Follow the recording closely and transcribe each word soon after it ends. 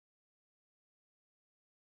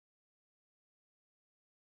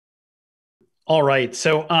All right.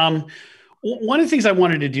 One of the things I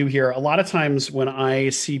wanted to do here, a lot of times when I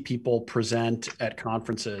see people present at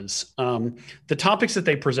conferences, the topics that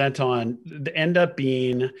they present on end up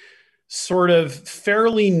being sort of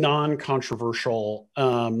fairly non-controversial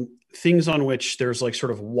things on which there's like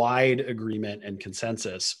sort of wide agreement and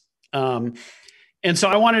consensus. Um, and so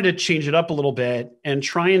I wanted to change it up a little bit and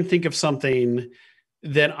try and think of something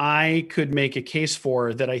that I could make a case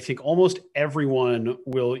for that I think almost everyone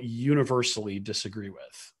will universally disagree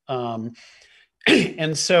with.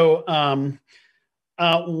 And so,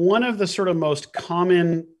 one of the sort of most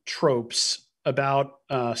common tropes about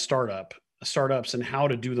startups and how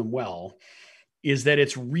to do them well is that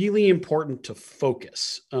it's really important to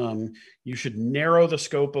focus. You should narrow the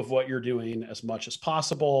scope of what you're doing as much as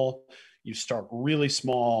possible. You start really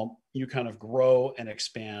small, you kind of grow and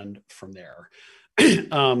expand from there.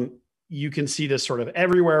 You can see this sort of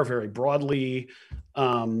everywhere, very broadly,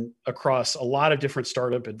 across a lot of different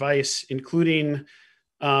startup advice, including,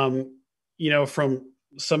 from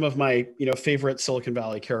some of my, favorite Silicon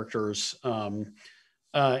Valley characters. In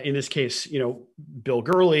this case, Bill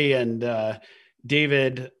Gurley and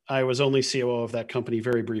David, I was only COO of that company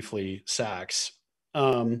very briefly, Sachs,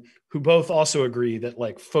 who both also agree that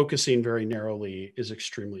like focusing very narrowly is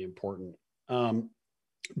extremely important.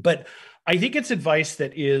 But I think it's advice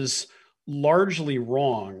that is largely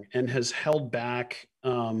wrong and has held back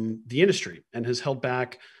the industry and has held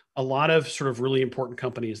back a lot of sort of really important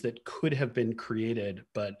companies that could have been created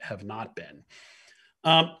but have not been.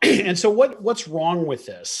 And so what's wrong with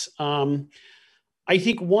this? I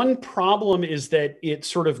think one problem is that it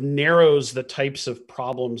sort of narrows the types of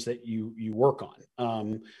problems that you work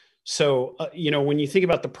on. When you think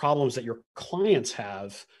about the problems that your clients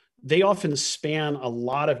have, they often span a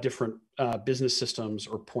lot of different business systems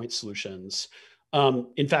or point solutions.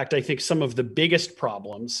 In fact, I think some of the biggest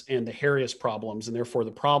problems and the hairiest problems, and therefore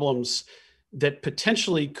the problems that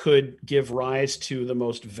potentially could give rise to the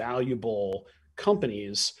most valuable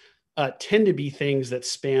companies, tend to be things that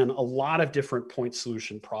span a lot of different point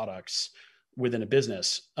solution products within a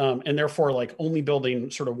business. And therefore, like only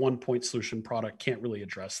building sort of one point solution product can't really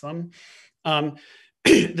address them.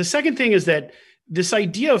 The second thing is that this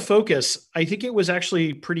idea of focus, I think it was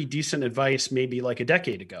actually pretty decent advice maybe like a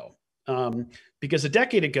decade ago. Because a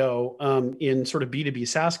decade ago, in sort of B2B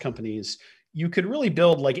SaaS companies, you could really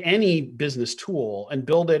build like any business tool and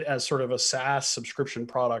build it as sort of a SaaS subscription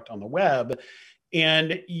product on the web.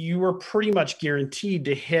 And you were pretty much guaranteed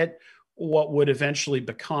to hit what would eventually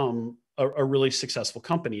become a really successful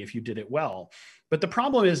company if you did it well. But the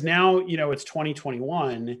problem is now, it's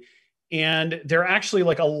 2021. And there are actually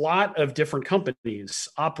like a lot of different companies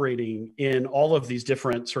operating in all of these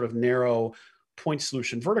different sort of narrow point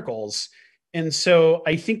solution verticals. And so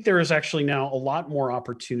I think there is actually now a lot more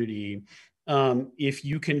opportunity if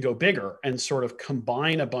you can go bigger and sort of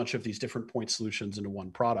combine a bunch of these different point solutions into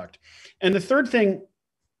one product. And the third thing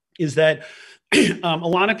is that a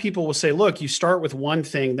lot of people will say, look, you start with one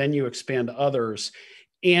thing, then you expand to others.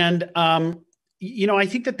 And, I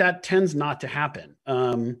think that tends not to happen.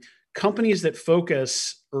 Companies that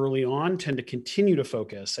focus early on tend to continue to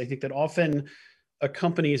focus. I think that often a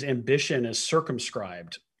company's ambition is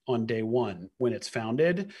circumscribed on day one when it's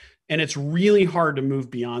founded, and it's really hard to move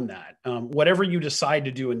beyond that. Whatever you decide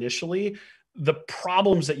to do initially, the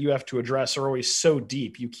problems that you have to address are always so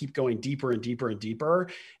deep. You keep going deeper and deeper and deeper.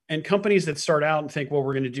 And companies that start out and think, well,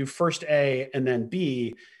 we're going to do first A and then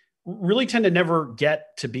B, really tend to never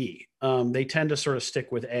get to B. They tend to sort of stick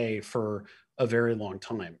with A for a very long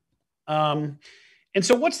time. And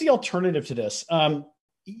so what's the alternative to this? I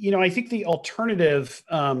think the alternative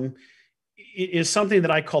is something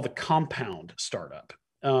that I call the compound startup,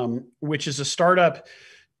 which is a startup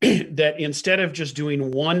that instead of just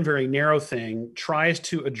doing one very narrow thing, tries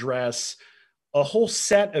to address a whole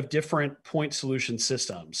set of different point solution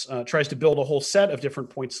systems, tries to build a whole set of different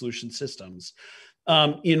point solution systems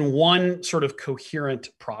in one sort of coherent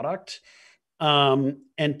product,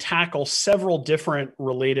 and tackle several different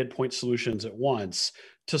related point solutions at once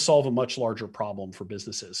to solve a much larger problem for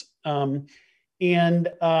businesses.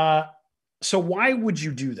 So why would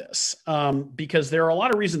you do this? Because there are a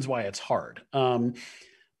lot of reasons why it's hard.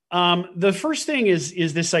 The first thing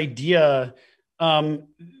is this idea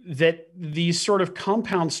that these sort of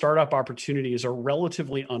compound startup opportunities are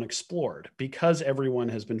relatively unexplored because everyone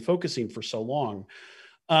has been focusing for so long.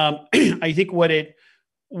 I think what it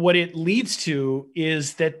leads to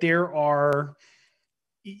is that there are,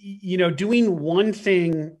 doing one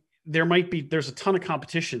thing, there's a ton of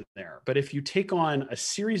competition there. But if you take on a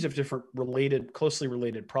series of different closely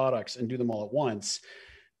related products and do them all at once,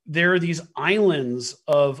 there are these islands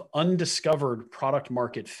of undiscovered product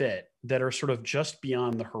market fit that are sort of just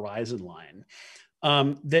beyond the horizon line,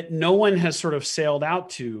 that no one has sort of sailed out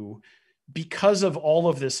to because of all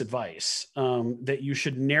of this advice, that you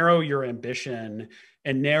should narrow your ambition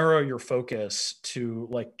and narrow your focus to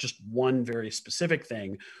like just one very specific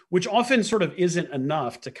thing, which often sort of isn't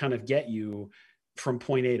enough to kind of get you from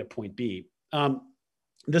point A to point B.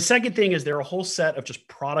 The second thing is there are a whole set of just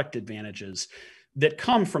product advantages that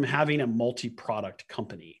come from having a multi-product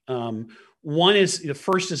company. One is, the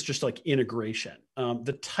first is just like integration.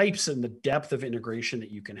 The types and the depth of integration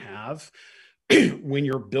that you can have when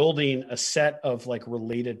you're building a set of like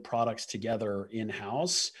related products together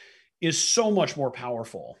in-house is so much more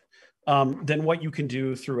powerful than what you can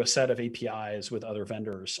do through a set of APIs with other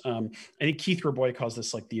vendors. I think Keith Raboy calls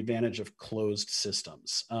this like the advantage of closed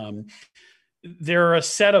systems. There are a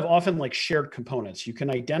set of often like shared components. You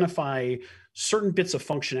can identify certain bits of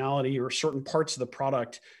functionality or certain parts of the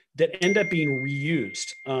product that end up being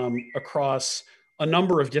reused across a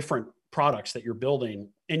number of different products that you're building.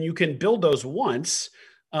 And you can build those once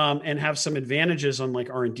and have some advantages on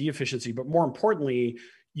like R&D efficiency, but more importantly,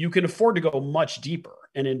 you can afford to go much deeper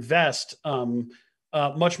and invest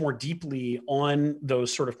much more deeply on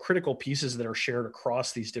those sort of critical pieces that are shared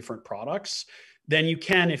across these different products than you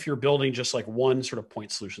can if you're building just like one sort of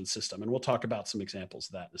point solution system. And we'll talk about some examples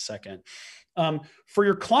of that in a second. For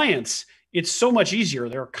your clients, it's so much easier.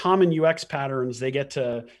 There are common UX patterns.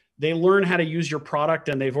 They learn how to use your product,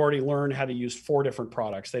 and they've already learned how to use 4 different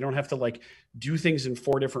products. They don't have to like do things in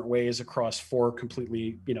 4 different ways across 4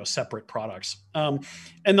 completely, separate products. And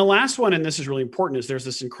the last one, and this is really important, is there's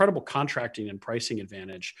this incredible contracting and pricing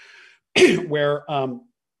advantage where a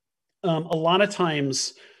lot of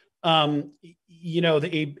times, a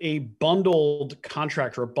bundled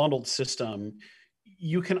contract or a bundled system,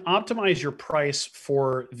 you can optimize your price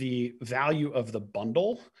for the value of the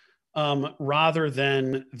bundle rather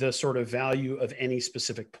than the sort of value of any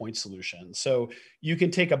specific point solution. So you can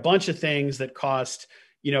take a bunch of things that cost,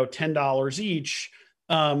 $10 each,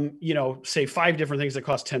 say 5 different things that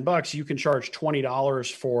cost $10, you can charge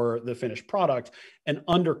 $20 for the finished product and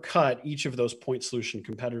undercut each of those point solution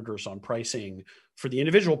competitors on pricing for the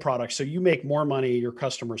individual products. So you make more money, your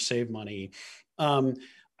customers save money.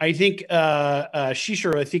 I think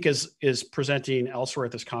Shishir, I think is presenting elsewhere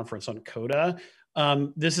at this conference on Coda.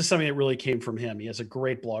 This is something that really came from him. He has a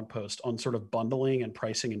great blog post on sort of bundling and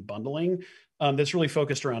pricing and bundling that's really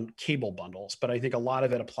focused around cable bundles, but I think a lot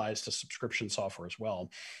of it applies to subscription software as well.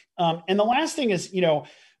 And the last thing is,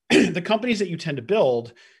 the companies that you tend to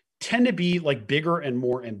build tend to be like bigger and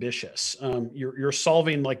more ambitious. You're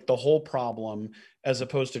solving like the whole problem as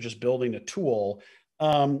opposed to just building a tool.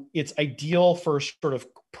 It's ideal for sort of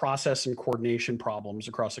process and coordination problems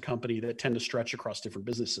across a company that tend to stretch across different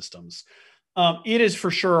business systems. It is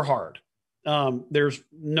for sure hard. There's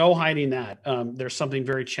no hiding that. There's something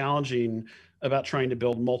very challenging about trying to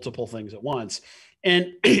build multiple things at once.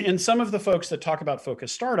 And some of the folks that talk about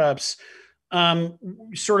focused startups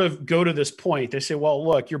sort of go to this point. They say, well,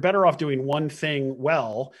 look, you're better off doing one thing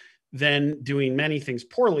well than doing many things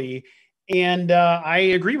poorly. And I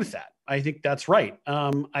agree with that. I think that's right.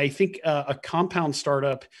 I think a compound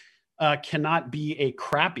startup cannot be a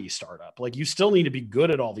crappy startup. Like, you still need to be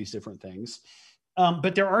good at all these different things.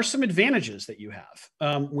 But there are some advantages that you have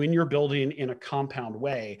when you're building in a compound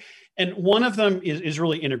way. And one of them is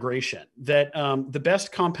really integration, that the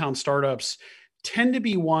best compound startups tend to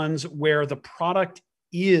be ones where the product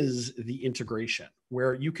is the integration,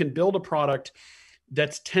 where you can build a product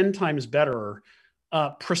that's 10 times better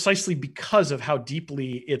precisely because of how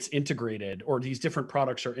deeply it's integrated, or these different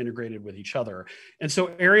products are integrated with each other. And so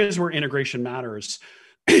areas where integration matters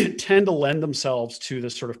tend to lend themselves to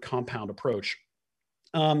this sort of compound approach.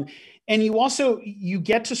 And you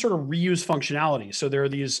get to sort of reuse functionality. So there are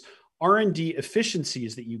these R&D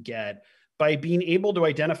efficiencies that you get by being able to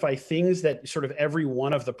identify things that sort of every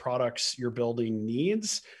one of the products you're building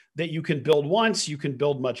needs, that you can build once, you can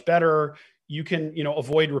build much better, you can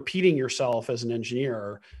avoid repeating yourself as an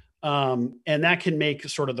engineer, and that can make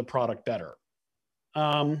sort of the product better.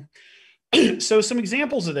 So some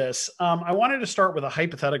examples of this, I wanted to start with a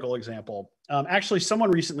hypothetical example. Actually,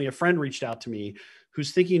 a friend reached out to me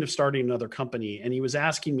who's thinking of starting another company, and he was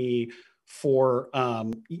asking me for,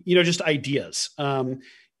 just ideas.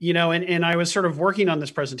 And I was sort of working on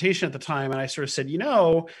this presentation at the time, and I sort of said,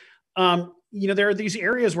 there are these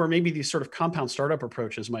areas where maybe these sort of compound startup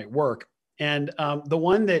approaches might work. And the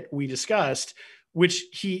one that we discussed,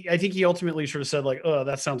 which I think he ultimately sort of said like, oh,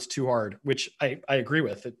 that sounds too hard, which I agree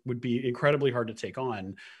with. It would be incredibly hard to take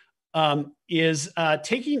on. is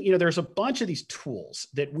taking, there's a bunch of these tools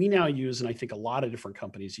that we now use, and I think a lot of different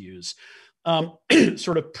companies use,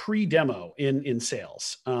 sort of pre-demo in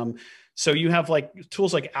sales. So you have like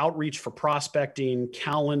tools like Outreach for prospecting,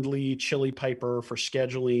 Calendly, Chili Piper for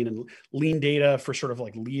scheduling, and Lean Data for sort of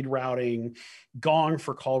like lead routing, Gong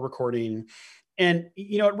for call recording. And,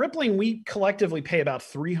 at Rippling, we collectively pay about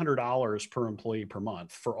 $300 per employee per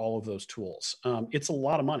month for all of those tools. It's a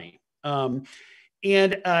lot of money. And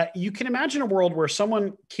you can imagine a world where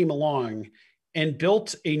someone came along and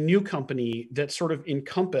built a new company that sort of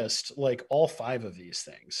encompassed like all 5 of these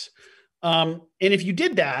things. And if you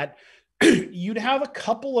did that, you'd have a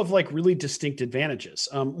couple of like really distinct advantages.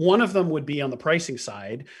 One of them would be on the pricing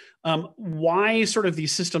side. Why sort of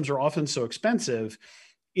these systems are often so expensive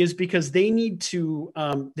is because they need to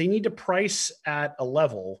price at a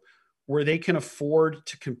level where they can afford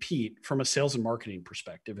to compete from a sales and marketing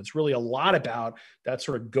perspective. It's really a lot about that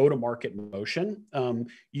sort of go-to-market motion.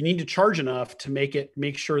 You need to charge enough to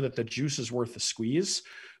make sure that the juice is worth the squeeze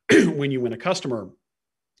when you win a customer.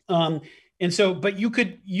 And so, but you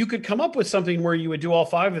could come up with something where you would do all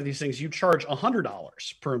 5 of these things. You charge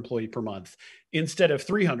 $100 per employee per month instead of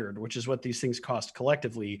 $300, which is what these things cost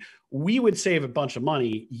collectively. We would save a bunch of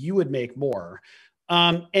money. You would make more.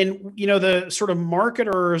 And, the sort of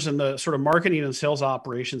marketers and the sort of marketing and sales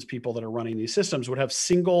operations people that are running these systems would have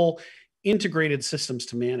single integrated systems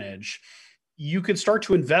to manage. You could start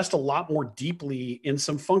to invest a lot more deeply in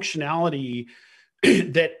some functionality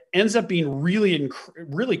that ends up being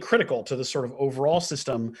really critical to the sort of overall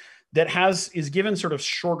system that is given sort of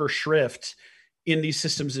shorter shrift in these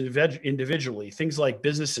systems individually. Things like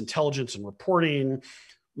business intelligence and reporting,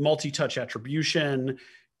 multi-touch attribution.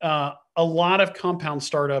 A lot of compound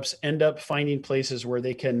startups end up finding places where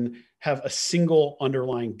they can have a single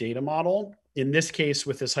underlying data model. In this case,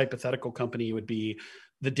 with this hypothetical company, it would be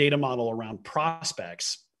the data model around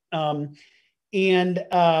prospects. And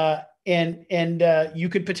you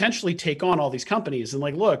could potentially take on all these companies and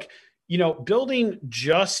like, look, building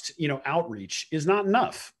just, outreach is not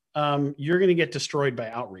enough. You're going to get destroyed by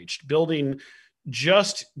outreach. Building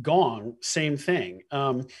just Gong, same thing.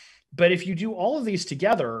 But if you do all of these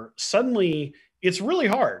together, suddenly it's really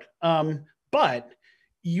hard. But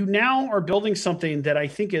you now are building something that I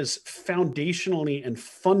think is foundationally and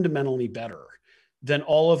fundamentally better than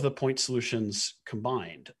all of the point solutions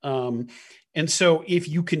combined. And so if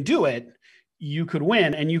you can do it, you could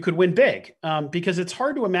win, and you could win big, because it's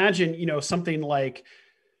hard to imagine, something like,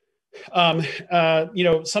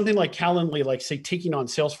 something like Calendly, like say taking on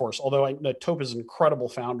Salesforce, although Tope is an incredible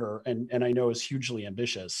founder and I know is hugely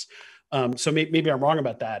ambitious. So maybe I'm wrong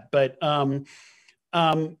about that, but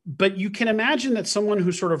you can imagine that someone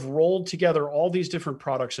who sort of rolled together all these different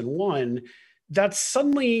products in one, that's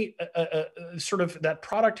suddenly sort of that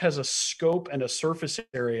product has a scope and a surface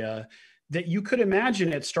area that you could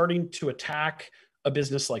imagine it starting to attack a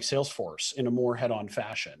business like Salesforce in a more head-on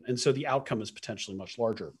fashion. And so the outcome is potentially much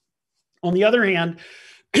larger. On the other hand,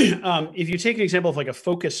 if you take an example of like a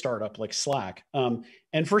focused startup like Slack, and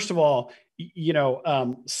first of all,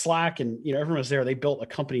 Slack and everyone was there, they built a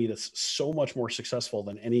company that's so much more successful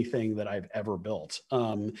than anything that I've ever built.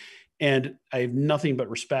 And I have nothing but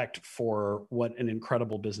respect for what an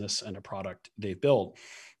incredible business and a product they've built.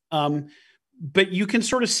 But you can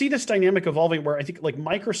sort of see this dynamic evolving where I think like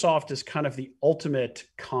Microsoft is kind of the ultimate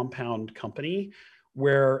compound company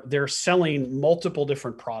where they're selling multiple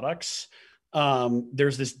different products.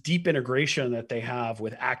 There's this deep integration that they have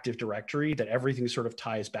with Active Directory, that everything sort of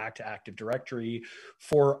ties back to Active Directory.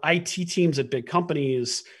 For IT teams at big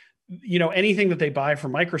companies, anything that they buy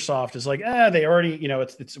from Microsoft is like, they already,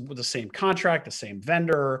 it's the same contract, the same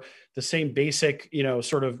vendor, the same basic,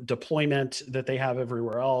 sort of deployment that they have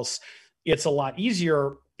everywhere else. It's a lot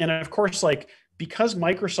easier. And of course, like, because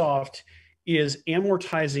Microsoft is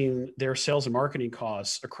amortizing their sales and marketing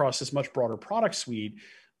costs across this much broader product suite,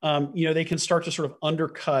 they can start to sort of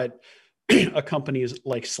undercut a company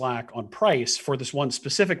like Slack on price for this one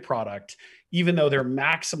specific product, even though they're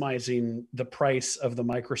maximizing the price of the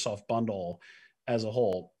Microsoft bundle as a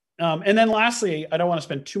whole. And then lastly, I don't want to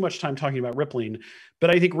spend too much time talking about Rippling,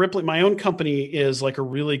 but I think Rippling, my own company, is like a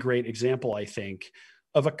really great example, I think,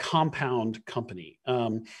 of a compound company.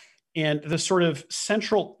 And the sort of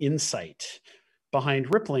central insight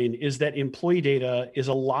behind Rippling is that employee data is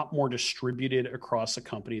a lot more distributed across a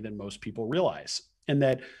company than most people realize. And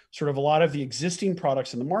that sort of a lot of the existing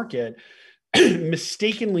products in the market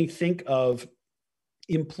mistakenly think of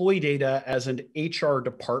employee data as an HR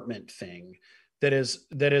department thing that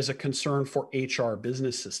is a concern for HR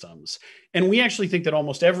business systems. And we actually think that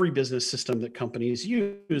almost every business system that companies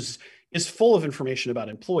use is full of information about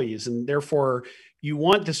employees. And therefore, you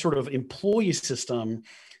want this sort of employee system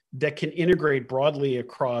that can integrate broadly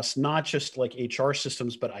across not just like HR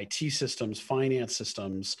systems, but IT systems, finance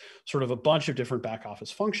systems, sort of a bunch of different back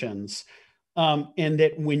office functions. And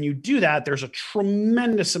that when you do that, there's a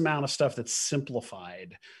tremendous amount of stuff that's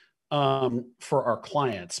simplified for our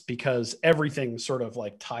clients, because everything sort of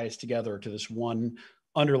like ties together to this one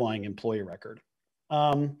underlying employee record.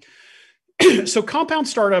 So compound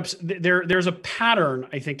startups, there's a pattern,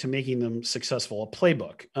 I think, to making them successful, a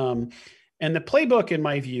playbook. And the playbook, in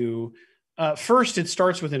my view, first, it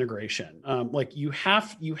starts with integration. Like you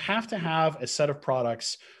have to have a set of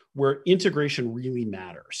products where integration really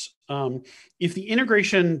matters. If the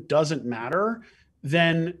integration doesn't matter,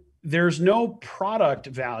 then there's no product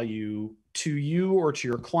value to you or to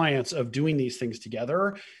your clients of doing these things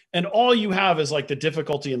together. And all you have is like the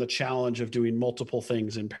difficulty and the challenge of doing multiple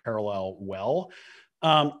things in parallel well.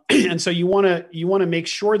 And so you want to make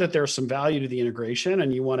sure that there's some value to the integration,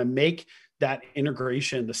 and you want to make that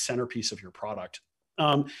integration the centerpiece of your product.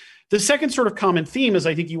 The second sort of common theme is,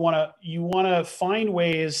 I think you want to find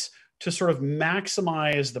ways to sort of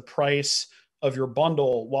maximize the price of your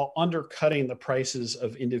bundle while undercutting the prices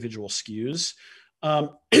of individual SKUs.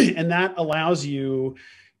 And that allows you,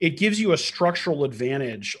 it gives you a structural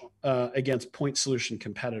advantage against point solution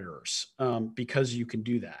competitors, because you can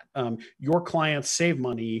do that. Your clients save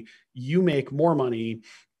money, you make more money,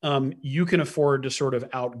 you can afford to sort of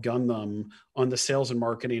outgun them on the sales and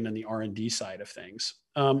marketing and the R&D side of things.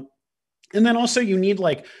 And then also you need,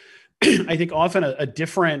 like, I think often a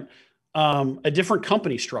different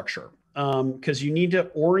company structure, because you need to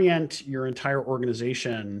orient your entire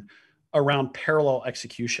organization around parallel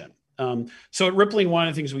execution. So at Rippling, one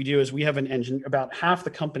of the things we do is we have an engine, about half the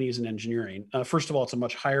company is in engineering. First of all, it's a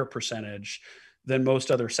much higher percentage than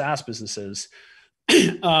most other SaaS businesses.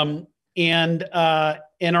 And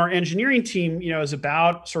our engineering team, is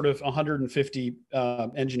about sort of 150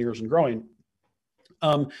 engineers and growing.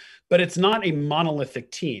 But it's not a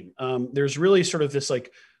monolithic team. There's really sort of this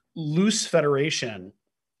like loose federation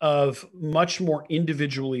of much more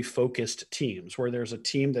individually focused teams, where there's a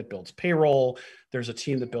team that builds payroll, there's a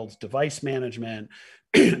team that builds device management,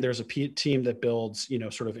 there's a team that builds,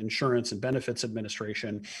 sort of insurance and benefits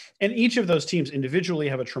administration. And each of those teams individually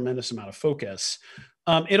have a tremendous amount of focus.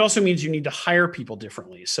 It also means you need to hire people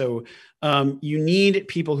differently. So you need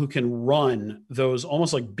people who can run those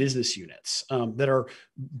almost like business units that are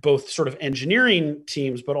both sort of engineering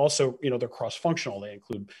teams, but also, they're cross-functional. They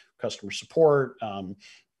include customer support,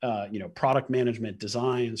 product management,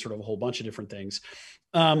 design, sort of a whole bunch of different things.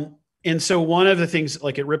 And so one of the things,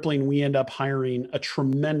 like at Rippling, we end up hiring a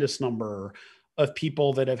tremendous number of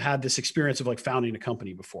people that have had this experience of like founding a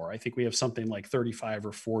company before. I think we have something like 35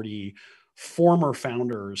 or 40 former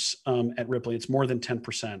founders at Rippling. It's more than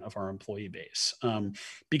 10% of our employee base,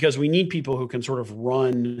 because we need people who can sort of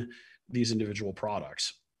run these individual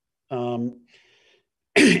products.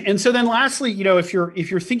 And so then lastly, if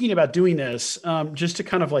you're thinking about doing this, just to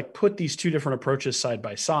kind of like put these two different approaches side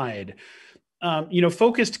by side,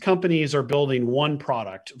 focused companies are building one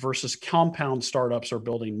product versus compound startups are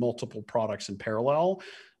building multiple products in parallel.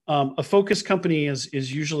 A focused company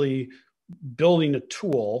is usually building a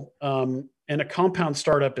tool, and a compound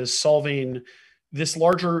startup is solving this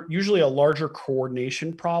usually a larger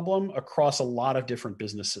coordination problem across a lot of different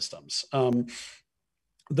business systems.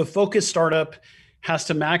 The focused startup has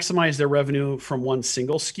to maximize their revenue from one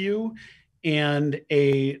single SKU, and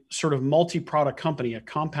a sort of multi-product company, a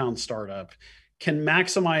compound startup, can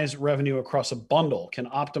maximize revenue across a bundle, can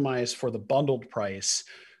optimize for the bundled price,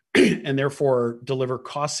 and therefore deliver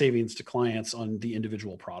cost savings to clients on the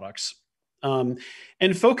individual products. And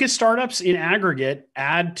focused startups in aggregate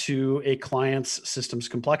add to a client's systems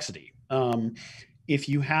complexity. If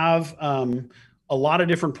you have a lot of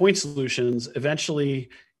different point solutions, eventually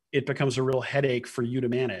it becomes a real headache for you to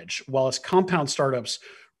manage. While as compound startups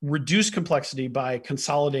reduce complexity by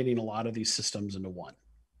consolidating a lot of these systems into one.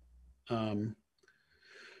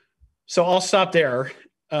 So I'll stop there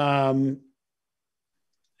and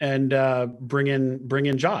bring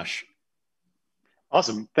in Josh.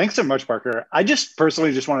 Awesome. Thanks so much, Parker. I just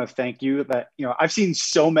personally want to thank you that, I've seen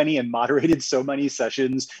so many and moderated so many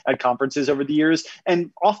sessions at conferences over the years. And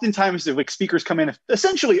oftentimes the speakers come in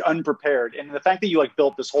essentially unprepared. And the fact that you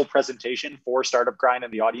built this whole presentation for Startup Grind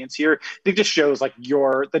and the audience here, I think just shows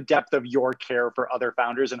the depth of your care for other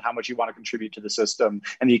founders and how much you want to contribute to the system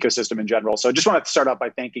and the ecosystem in general. So I just want to start out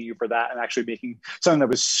by thanking you for that and actually making something that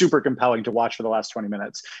was super compelling to watch for the last 20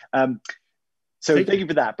 minutes. So Thank thank you. you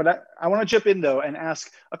for that. But I want to jump in though and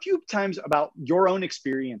ask a few times about your own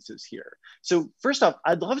experiences here. So first off,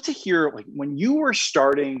 I'd love to hear, like, when you were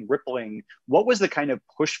starting Rippling, what was the kind of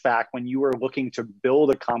pushback when you were looking to build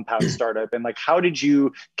a compound startup, and like how did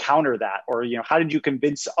you counter that? Or, you know, how did you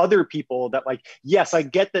convince other people that, like, yes, I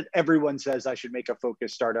get that everyone says I should make a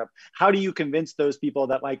focused startup. How do you convince those people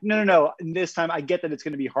that, like, no, this time I get that it's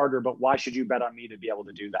going to be harder, but why should you bet on me to be able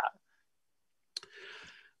to do that?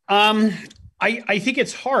 Um, I think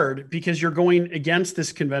it's hard because you're going against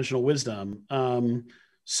this conventional wisdom. Part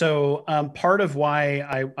of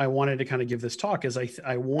why I wanted to kind of give this talk is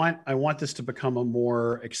I want this to become a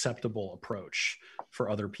more acceptable approach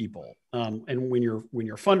for other people. And when you're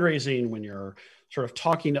fundraising, when you're sort of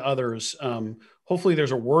talking to others, hopefully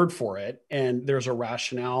there's a word for it and there's a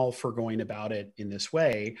rationale for going about it in this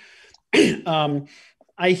way.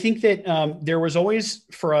 I think that there was always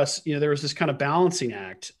for us, you know, there was this kind of balancing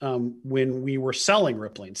act when we were selling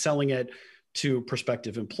Rippling, selling it to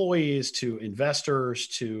prospective employees, to investors,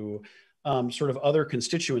 to sort of other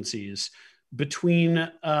constituencies, between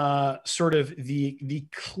sort of the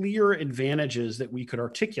clear advantages that we could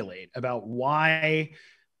articulate about why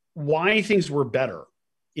things were better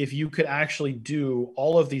if you could actually do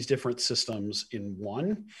all of these different systems in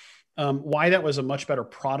one, why that was a much better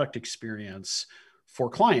product experience for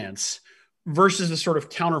clients versus the sort of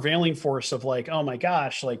countervailing force of like, oh my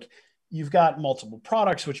gosh, like you've got multiple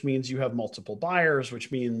products, which means you have multiple buyers, which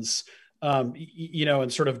means, you know,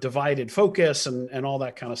 and sort of divided focus and all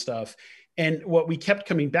that kind of stuff. And what we kept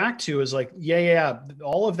coming back to is like, yeah,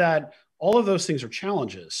 all of that, all of those things are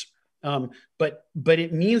challenges. But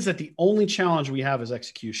it means that the only challenge we have is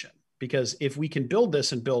execution, because if we can build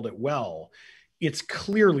this and build it well, it's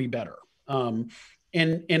clearly better.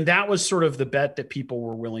 And that was sort of the bet that people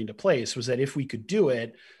were willing to place, was that if we could do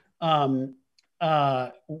it, we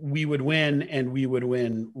would win, and we would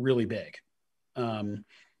win really big.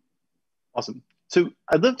 Awesome. So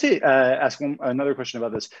I'd love to ask another question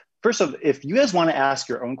about this. First off, if you guys want to ask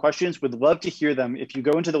your own questions, would love to hear them. If you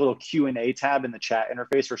go into the little Q&A tab in the chat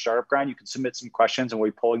interface for Startup Grind, you can submit some questions and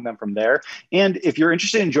we'll be pulling them from there. And if you're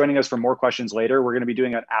interested in joining us for more questions later, we're going to be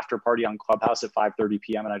doing an after party on Clubhouse at 5:30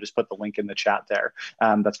 p.m. And I just put the link in the chat there.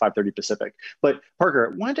 That's 5:30 Pacific. But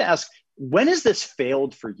Parker, I wanted to ask, when has this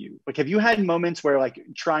failed for you? Like, have you had moments where like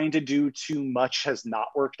trying to do too much has not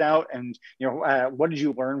worked out? And, you know, what did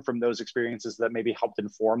you learn from those experiences that maybe helped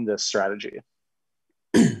inform this strategy?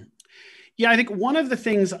 Yeah, I think one of the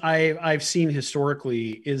things I've seen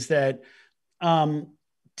historically is that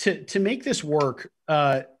to make this work,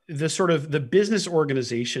 the sort of the business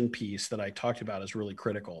organization piece that I talked about is really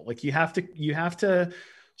critical. Like you have to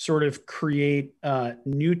sort of create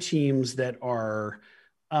new teams that are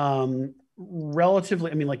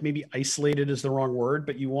relatively, I mean, like maybe isolated is the wrong word,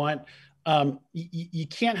 but you want you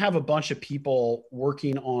can't have a bunch of people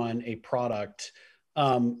working on a product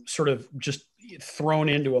sort of just thrown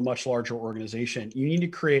into a much larger organization. You need to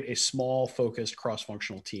create a small, focused,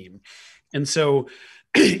 cross-functional team. And so,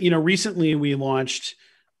 you know, recently we launched,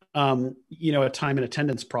 you know, a time and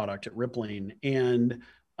attendance product at Rippling, and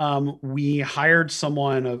we hired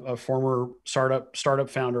someone, a former startup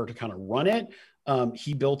founder, to kind of run it.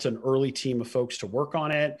 He built an early team of folks to work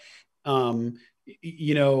on it.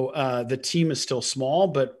 You know, the team is still small,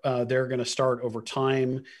 but they're going to start over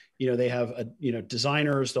time. You know, they have, you know,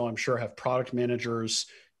 designers, though I'm sure have product managers,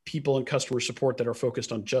 people in customer support that are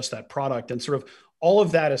focused on just that product. And sort of all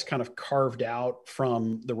of that is kind of carved out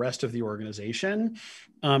from the rest of the organization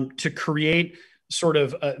to create sort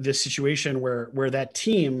of this situation where that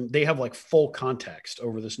team, they have like full context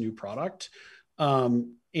over this new product.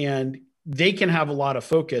 And they can have a lot of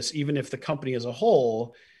focus, even if the company as a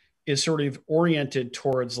whole is sort of oriented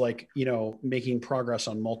towards like, you know, making progress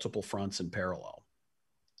on multiple fronts in parallel.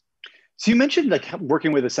 So you mentioned like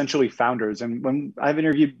working with essentially founders, and when I've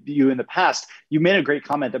interviewed you in the past, you made a great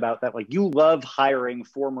comment about that. Like you love hiring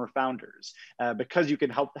former founders because you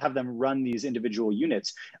can help have them run these individual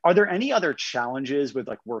units. Are there any other challenges with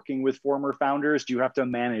like working with former founders? Do you have to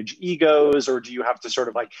manage egos, or do you have to sort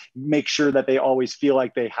of like make sure that they always feel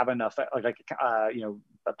like they have enough you know,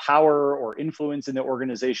 power or influence in the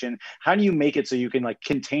organization? How do you make it so you can like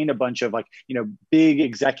contain a bunch of like, you know, big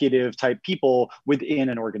executive type people within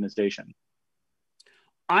an organization?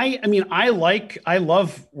 I mean, I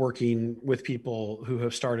love working with people who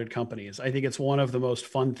have started companies. I think it's one of the most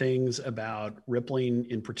fun things about Rippling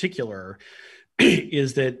in particular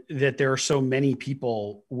is that there are so many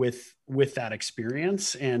people with that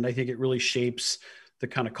experience. And I think it really shapes the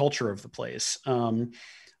kind of culture of the place. So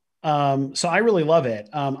I really love it.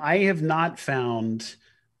 I have not found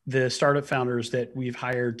the startup founders that we've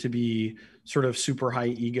hired to be sort of super high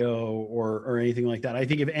ego or anything like that. I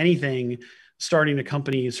think if anything, starting a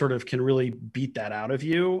company sort of can really beat that out of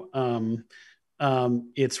you.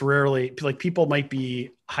 It's rarely like people might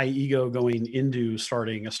be high ego going into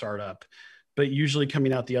starting a startup, but usually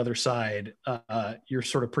coming out the other side, you're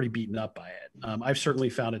sort of pretty beaten up by it. I've certainly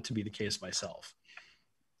found it to be the case myself.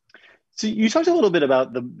 So you talked a little bit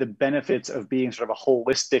about the benefits of being sort of a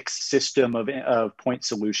holistic system of point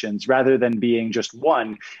solutions rather than being just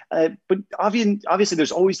one. But obviously,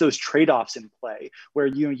 there's always those trade-offs in play where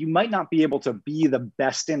you might not be able to be the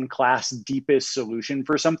best-in-class, deepest solution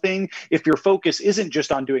for something if your focus isn't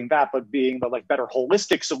just on doing that, but being the like better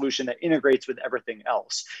holistic solution that integrates with everything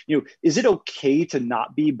else. Is it okay to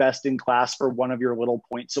not be best in class for one of your little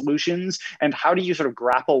point solutions? And how do you sort of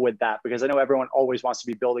grapple with that? Because I know everyone always wants to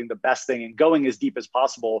be building the best thing and going as deep as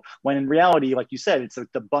possible, when in reality, like you said, it's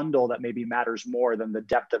the bundle that maybe matters more than the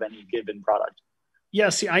depth of any given product. Yeah,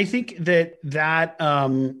 see, I think that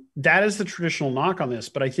is the traditional knock on this,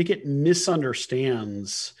 but I think it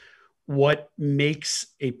misunderstands what makes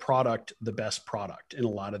a product the best product in a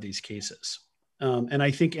lot of these cases. And I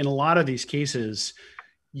think in a lot of these cases,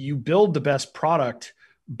 you build the best product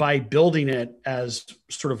by building it as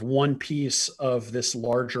sort of one piece of this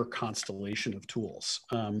larger constellation of tools.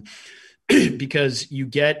 Because you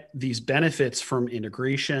get these benefits from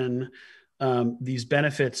integration, these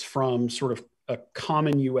benefits from sort of a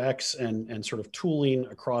common UX and sort of tooling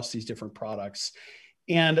across these different products.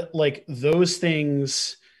 And like those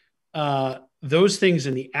things in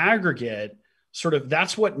the aggregate, sort of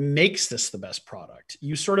that's what makes this the best product.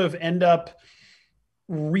 You sort of end up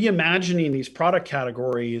reimagining these product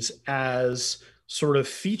categories as sort of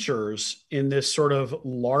features in this sort of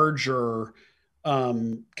larger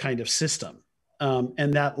kind of system.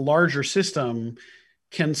 And that larger system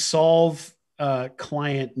can solve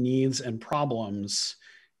client needs and problems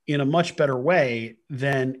in a much better way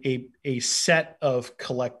than a set of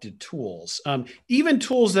collected tools, even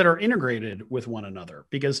tools that are integrated with one another.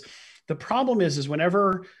 Because the problem is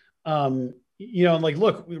whenever, like,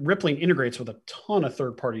 look, Rippling integrates with a ton of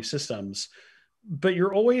third-party systems, but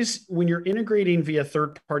when you're integrating via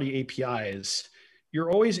third-party APIs,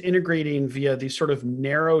 you're always integrating via these sort of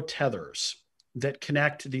narrow tethers that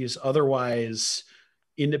connect these otherwise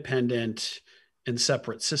independent and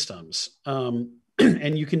separate systems.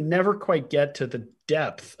 And you can never quite get to the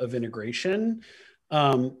depth of integration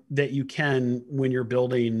that you can when you're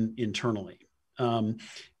building internally. And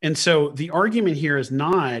so the argument here is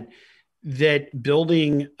not that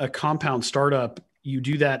building a compound startup, you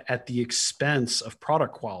do that at the expense of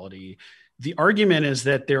product quality. The argument is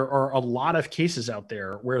that there are a lot of cases out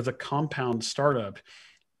there where the compound startup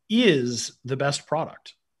is the best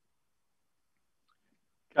product.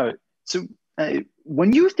 Got it. So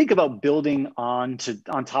when you think about building on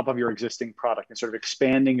top of your existing product and sort of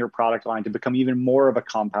expanding your product line to become even more of a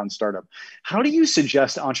compound startup, how do you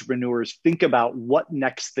suggest entrepreneurs think about what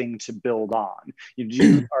next thing to build on?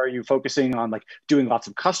 Are you focusing on like doing lots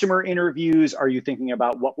of customer interviews? Are you thinking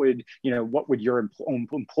about what would your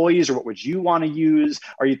employees or what would you want to use?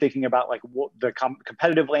 Are you thinking about like the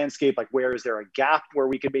competitive landscape? Like where is there a gap where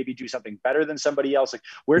we could maybe do something better than somebody else? Like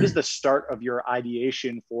where does the start of your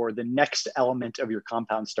ideation for the next element of your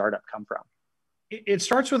compound startup come from? It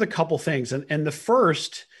starts with a couple things. And the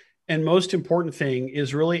first and most important thing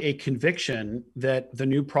is really a conviction that the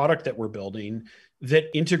new product that we're building,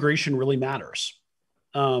 that integration really matters.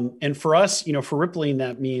 And for us, for Rippling,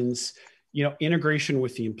 that means, integration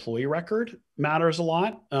with the employee record matters a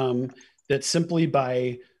lot. That simply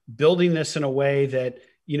by building this in a way that,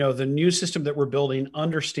 the new system that we're building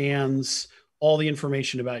understands all the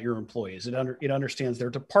information about your employees. It understands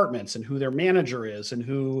their departments and who their manager is and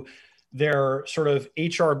who their sort of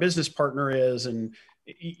HR business partner is, and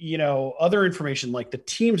other information like the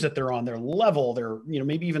teams that they're on, their level, their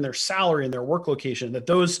maybe even their salary and their work location. That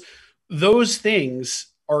those things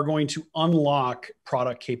are going to unlock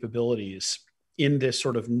product capabilities in this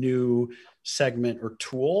sort of new segment or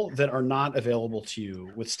tool that are not available to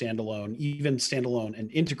you with even standalone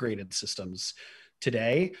and integrated systems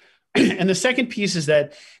today. And the second piece is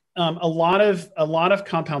that a lot of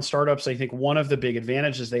compound startups, I think one of the big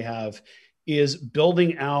advantages they have is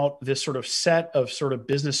building out this sort of set of sort of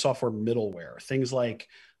business software middleware, things like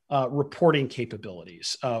reporting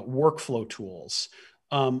capabilities, workflow tools,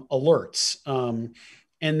 alerts,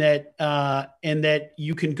 and that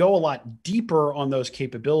you can go a lot deeper on those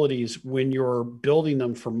capabilities when you're building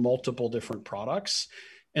them for multiple different products.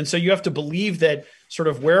 And so you have to believe that sort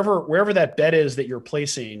of wherever that bet is that you're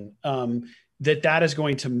placing, that is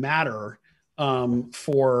going to matter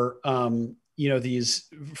for these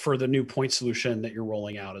for the new point solution that you're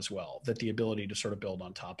rolling out as well, that the ability to sort of build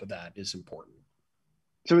on top of that is important.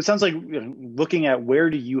 So it sounds like looking at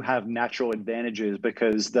where do you have natural advantages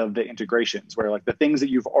because of the integrations, where like the things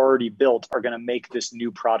that you've already built are going to make this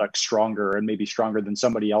new product stronger and maybe stronger than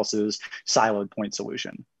somebody else's siloed point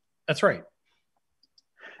solution. That's right.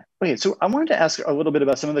 Okay, so I wanted to ask a little bit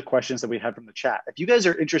about some of the questions that we had from the chat. If you guys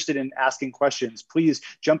are interested in asking questions, please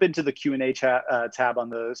jump into the Q&A chat, tab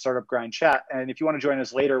on the Startup Grind chat. And if you want to join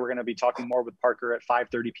us later, we're going to be talking more with Parker at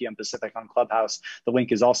 5:30 p.m. Pacific on Clubhouse. The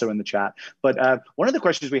link is also in the chat. But one of the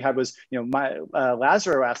questions we had was,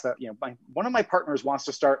 Lazaro asked that, one of my partners wants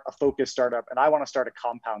to start a focus startup and I want to start a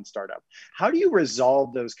compound startup. How do you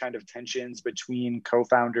resolve those kind of tensions between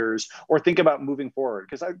co-founders or think about moving forward?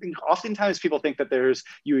 Because I think oftentimes people think that there's,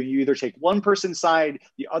 you either take one person's side,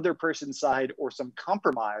 the other person's side, or some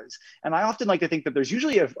compromise. And I often like to think that there's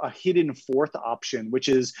usually a hidden fourth option, which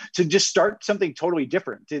is to just start something totally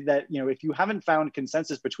different. That, if you haven't found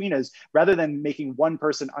consensus between us, rather than making one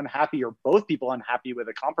person unhappy or both people unhappy with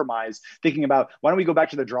a compromise, thinking about why don't we go back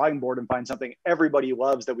to the drawing board and find something everybody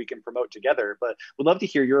loves that we can promote together. But would love to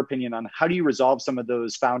hear your opinion on how do you resolve some of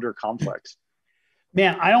those founder conflicts?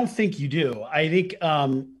 Man, I don't think you do. I think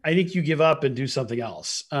you give up and do something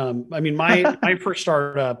else. My first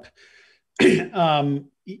startup,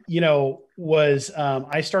 was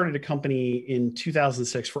I started a company in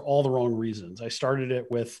 2006 for all the wrong reasons. I started it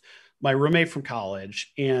with my roommate from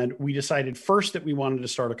college, and we decided first that we wanted to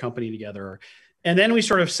start a company together, and then we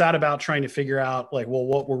sort of sat about trying to figure out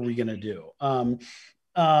what were we going to do.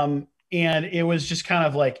 And it was just kind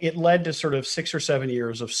of like, it led to sort of 6 or 7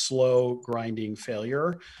 years of slow grinding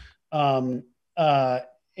failure. I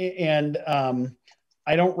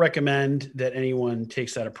don't recommend that anyone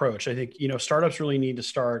takes that approach. I think, startups really need to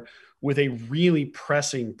start with a really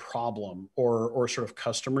pressing problem or sort of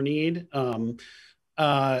customer need. And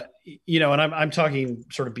I'm talking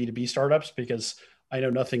sort of B2B startups because I know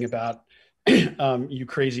nothing about you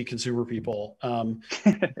crazy consumer people.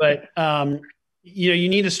 You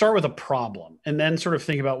need to start with a problem and then sort of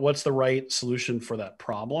think about what's the right solution for that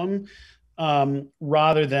problem,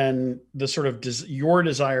 rather than the sort of your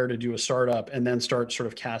desire to do a startup and then start sort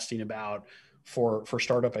of casting about for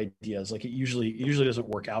startup ideas. Like it usually doesn't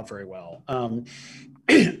work out very well.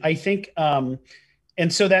 I think, and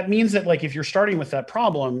so that means that if you're starting with that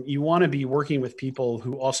problem, you want to be working with people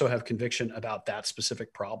who also have conviction about that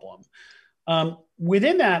specific problem.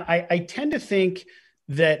 Within that, I tend to think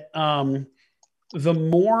that, the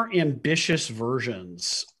more ambitious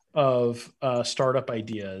versions of startup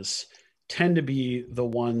ideas tend to be the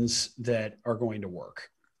ones that are going to work.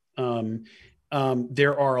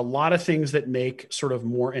 There are a lot of things that make sort of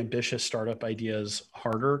more ambitious startup ideas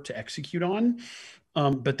harder to execute on,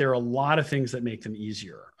 but there are a lot of things that make them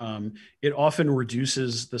easier. It often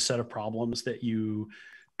reduces the set of problems that you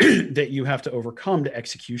have to overcome to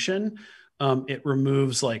execution. It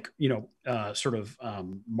removes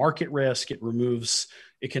market risk. It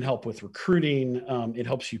can help with recruiting. It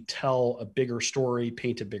helps you tell a bigger story,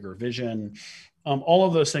 paint a bigger vision. All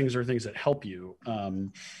of those things are things that help you.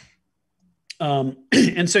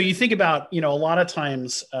 And so you think about, a lot of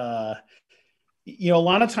times with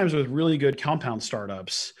really good compound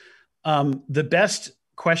startups, the best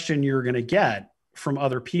question you're going to get from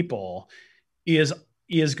other people is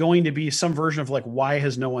going to be some version of why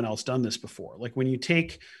has no one else done this before? Like when you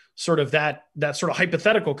take sort of that sort of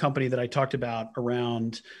hypothetical company that I talked about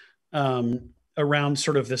around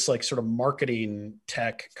sort of this sort of marketing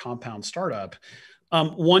tech compound startup.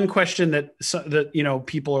 One question that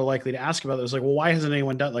people are likely to ask about is why hasn't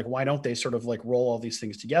anyone done, why don't they sort of roll all these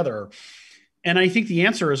things together? And I think the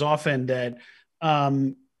answer is often that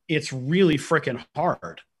it's really freaking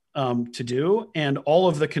hard to do. And all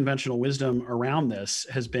of the conventional wisdom around this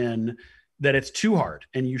has been that it's too hard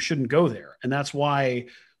and you shouldn't go there. And that's why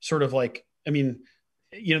that's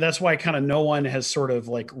why kind of no one has sort of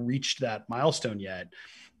reached that milestone yet.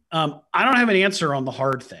 I don't have an answer on the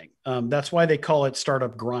hard thing. That's why they call it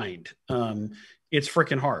startup grind. It's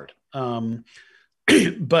freaking hard.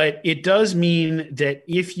 But it does mean that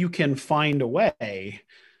if you can find a way,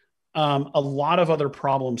 a lot of other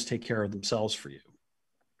problems take care of themselves for you.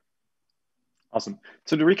 Awesome.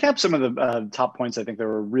 So to recap some of the top points, I think that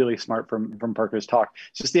were really smart from Parker's talk.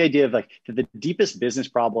 It's just the idea of like that the deepest business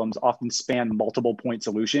problems often span multiple point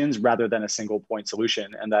solutions rather than a single point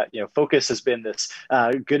solution, and that focus has been this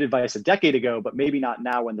good advice a decade ago, but maybe not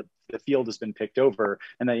now when the field has been picked over,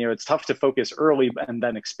 and that it's tough to focus early and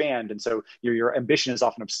then expand, and so your ambition is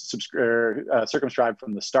often circumscribed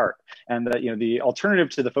from the start, and that the alternative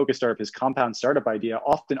to the focus startup is compound startup idea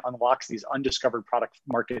often unlocks these undiscovered product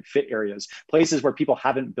market fit areas, places where people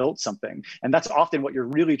haven't built something, and that's often what you're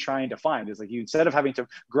really trying to find is like instead of having to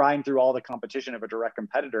grind through all the competition of a direct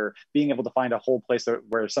competitor, being able to find a whole place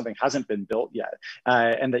where something hasn't been built yet,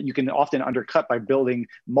 and that you can often undercut by building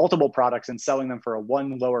multiple products and selling them for a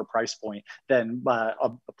one lower price point than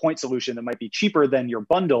a point solution that might be cheaper than your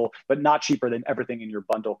bundle, but not cheaper than everything in your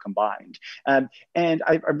bundle combined. And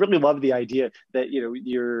I really love the idea that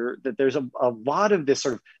that there's a lot of this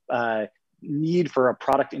sort of need for a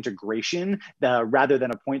product integration rather than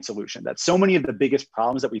a point solution. That so many of the biggest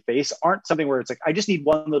problems that we face aren't something where it's like, I just need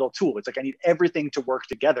one little tool. It's like, I need everything to work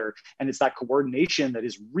together. And it's that coordination that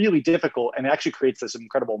is really difficult, and it actually creates this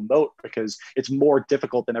incredible moat because it's more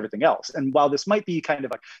difficult than everything else. And while this might be kind of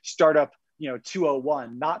like startup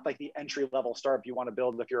 201, not like the entry level startup you want to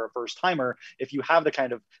build if you're a first timer, if you have the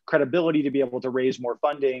kind of credibility to be able to raise more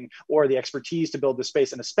funding or the expertise to build the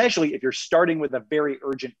space, and especially if you're starting with a very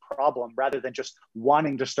urgent problem rather than just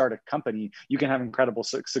wanting to start a company, you can have incredible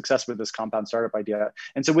success with this compound startup idea.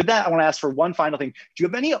 And so with that, I want to ask for one final thing. Do you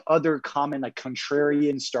have any other common like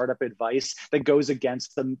contrarian startup advice that goes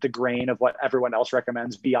against the grain of what everyone else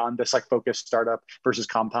recommends beyond this like focused startup versus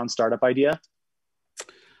compound startup idea?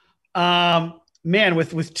 Man,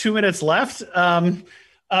 with 2 minutes left. First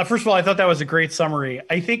of all, I thought that was a great summary.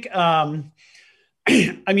 I think, I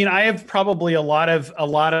mean, I have probably a lot of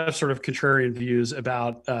sort of contrarian views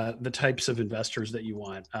about the types of investors that you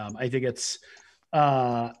want. I think it's,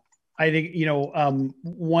 one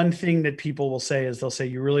thing that people will say is they'll say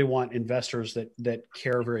you really want investors that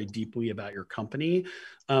care very deeply about your company.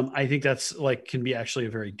 I think that's like can be actually a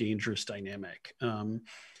very dangerous dynamic.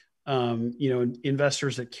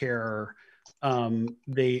 Investors that care,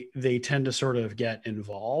 they tend to sort of get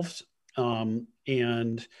involved,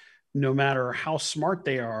 and no matter how smart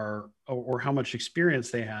they are or how much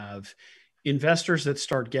experience they have, investors that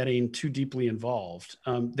start getting too deeply involved,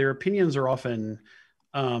 their opinions are often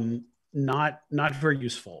not very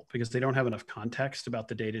useful because they don't have enough context about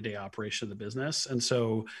the day-to-day operation of the business. And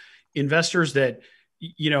so investors that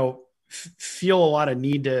feel a lot of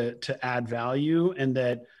need to add value and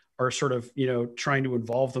that are sort of, trying to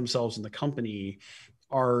involve themselves in the company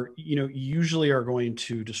are, usually are going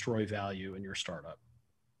to destroy value in your startup.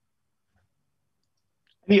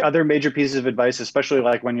 Any other major pieces of advice, especially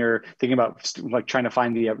like when you're thinking about like trying to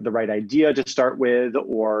find the right idea to start with,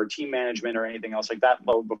 or team management or anything else like that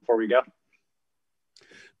before we go?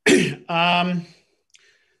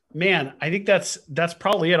 Man, I think that's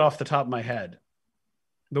probably it off the top of my head,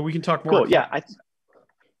 but we can talk more. Cool. Yeah.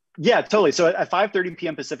 Yeah, totally. So at 5:30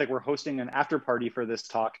 p.m. Pacific, we're hosting an after party for this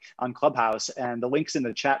talk on Clubhouse, and the link's in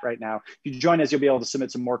the chat right now. If you join us, you'll be able to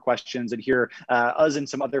submit some more questions and hear us and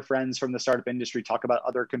some other friends from the startup industry talk about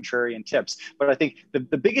other contrarian tips. But I think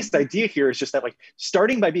the biggest idea here is just that like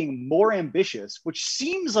starting by being more ambitious, which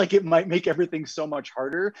seems like it might make everything so much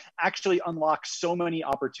harder, actually unlocks so many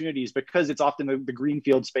opportunities because it's often the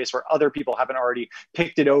greenfield space where other people haven't already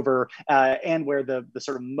picked it over, and where the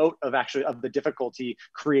sort of moat of the difficulty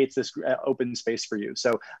creates this open space for you.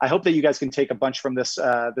 So I hope that you guys can take a bunch from this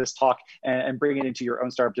this talk and bring it into your own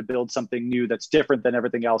startup to build something new that's different than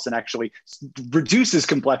everything else and actually reduces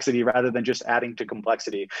complexity rather than just adding to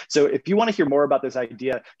complexity. So if you want to hear more about this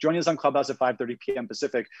idea, join us on Clubhouse at 5:30 p.m.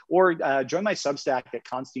 Pacific, or join my Substack at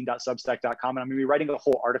constine.substack.com, and I'm going to be writing a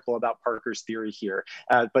whole article about Parker's theory here.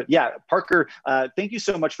 But yeah, Parker, thank you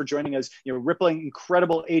so much for joining us. Rippling,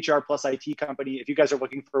 incredible HR plus IT company. If you guys are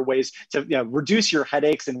looking for ways to reduce your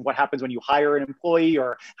headaches and what happens when you hire an employee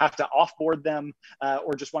or have to offboard them,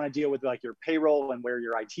 or just want to deal with like your payroll and where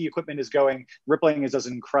your IT equipment is going, Rippling does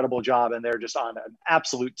an incredible job, and they're just on an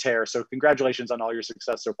absolute tear. So congratulations on all your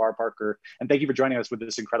success so far, Parker. And thank you for joining us with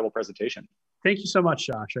this incredible presentation. Thank you so much,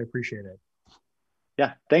 Josh. I appreciate it.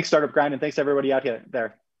 Yeah. Thanks, Startup Grind. And thanks everybody out here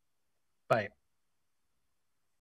there. Bye.